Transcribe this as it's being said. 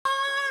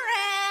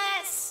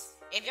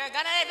if you're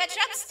gonna adventure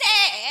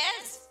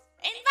upstairs,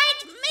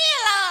 invite me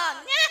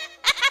along!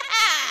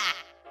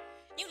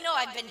 You know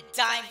I've been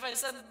dying for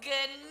some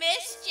good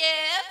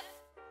mischief.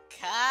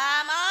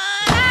 Come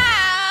on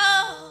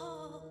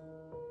out!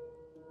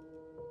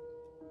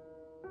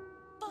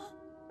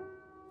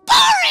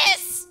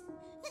 Boris!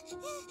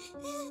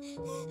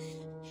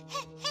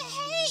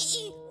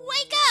 Hey,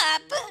 wake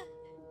up!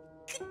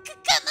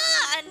 Come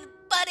on,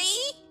 buddy!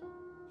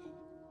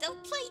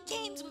 Don't play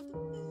games with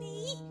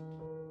me.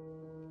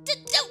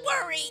 Don't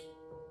worry.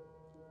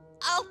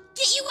 I'll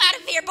get you out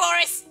of here,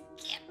 Boris.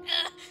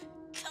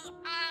 Come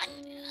on.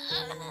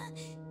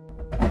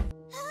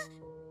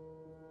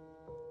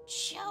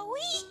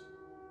 Joey?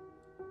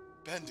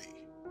 Bendy,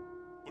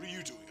 what are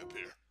you doing up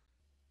here?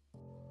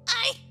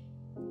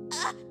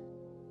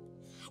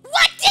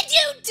 What did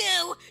you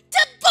do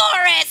to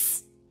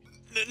Boris?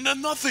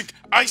 Nothing,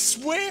 I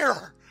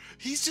swear.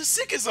 He's just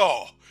sick as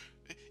all.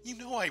 You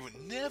know I would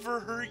never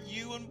hurt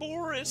you and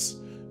Boris.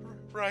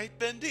 Right,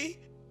 Bendy?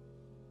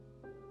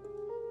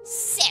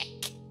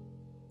 Sick.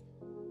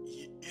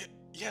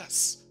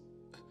 Yes.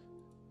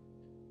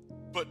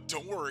 But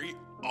don't worry,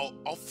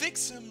 I'll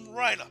fix him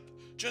right up,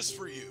 just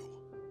for you.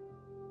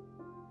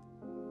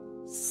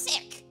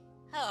 Sick?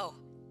 Oh.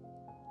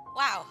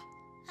 Wow.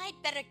 I'd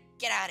better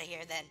get out of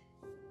here then.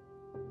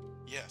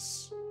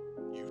 Yes,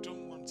 you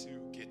don't want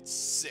to get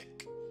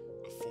sick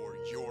before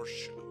your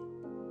show.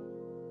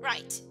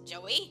 Right,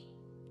 Joey.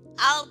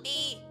 I'll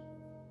be,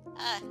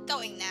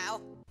 going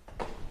now.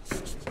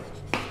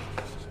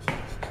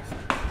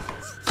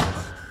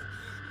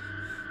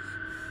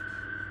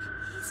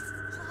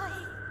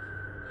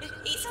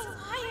 He's a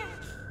liar.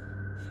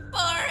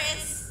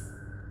 Boris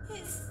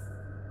is...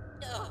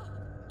 No.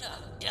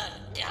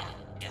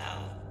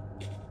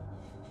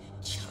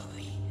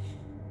 Joey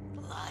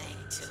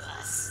lying to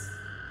us.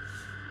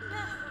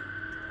 No.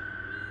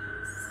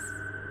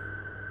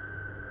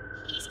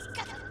 He's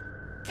gonna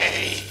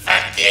pay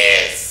for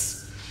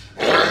this.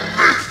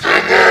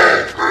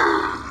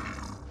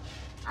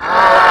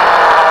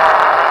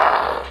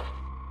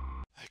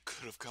 That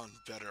could have gone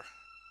better.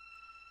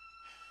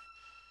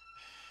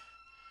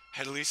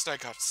 At least I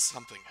got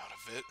something out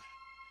of it.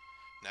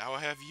 Now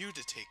I have you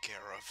to take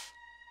care of.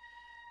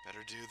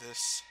 Better do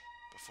this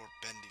before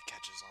Bendy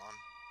catches on.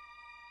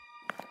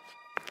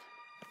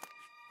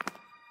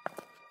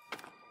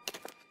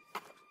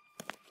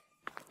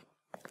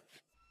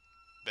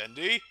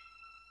 Bendy?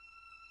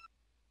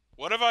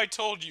 What have I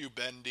told you,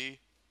 Bendy?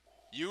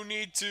 You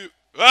need to...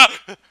 Ah!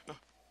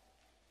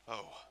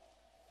 Oh.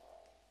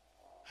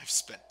 I've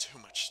spent too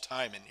much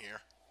time in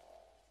here.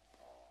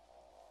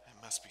 I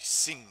must be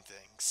seeing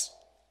things.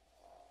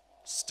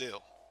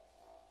 Still.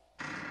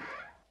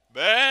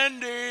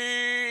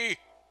 Bendy!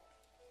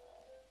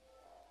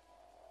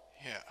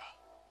 Yeah.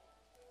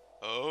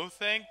 Oh,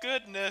 thank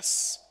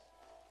goodness.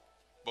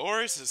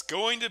 Boris is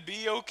going to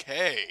be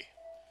okay.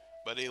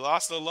 But he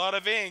lost a lot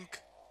of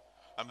ink.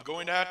 I'm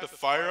going to have to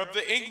fire up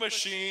the ink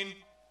machine.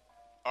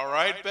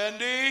 Alright,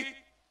 Bendy?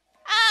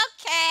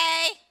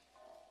 Okay.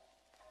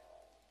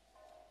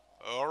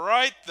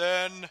 Alright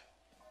then.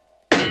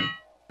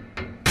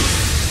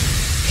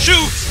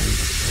 Shoot!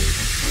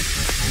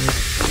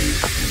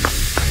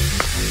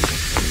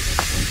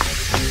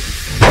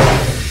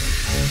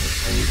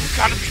 You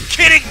gotta be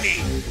kidding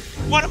me!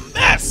 What a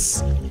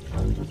mess!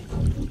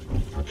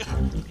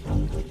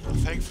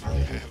 Thankfully, I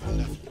have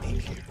enough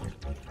ink here.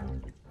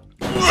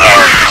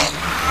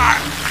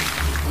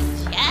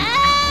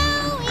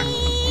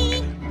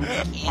 Joey!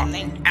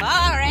 Killing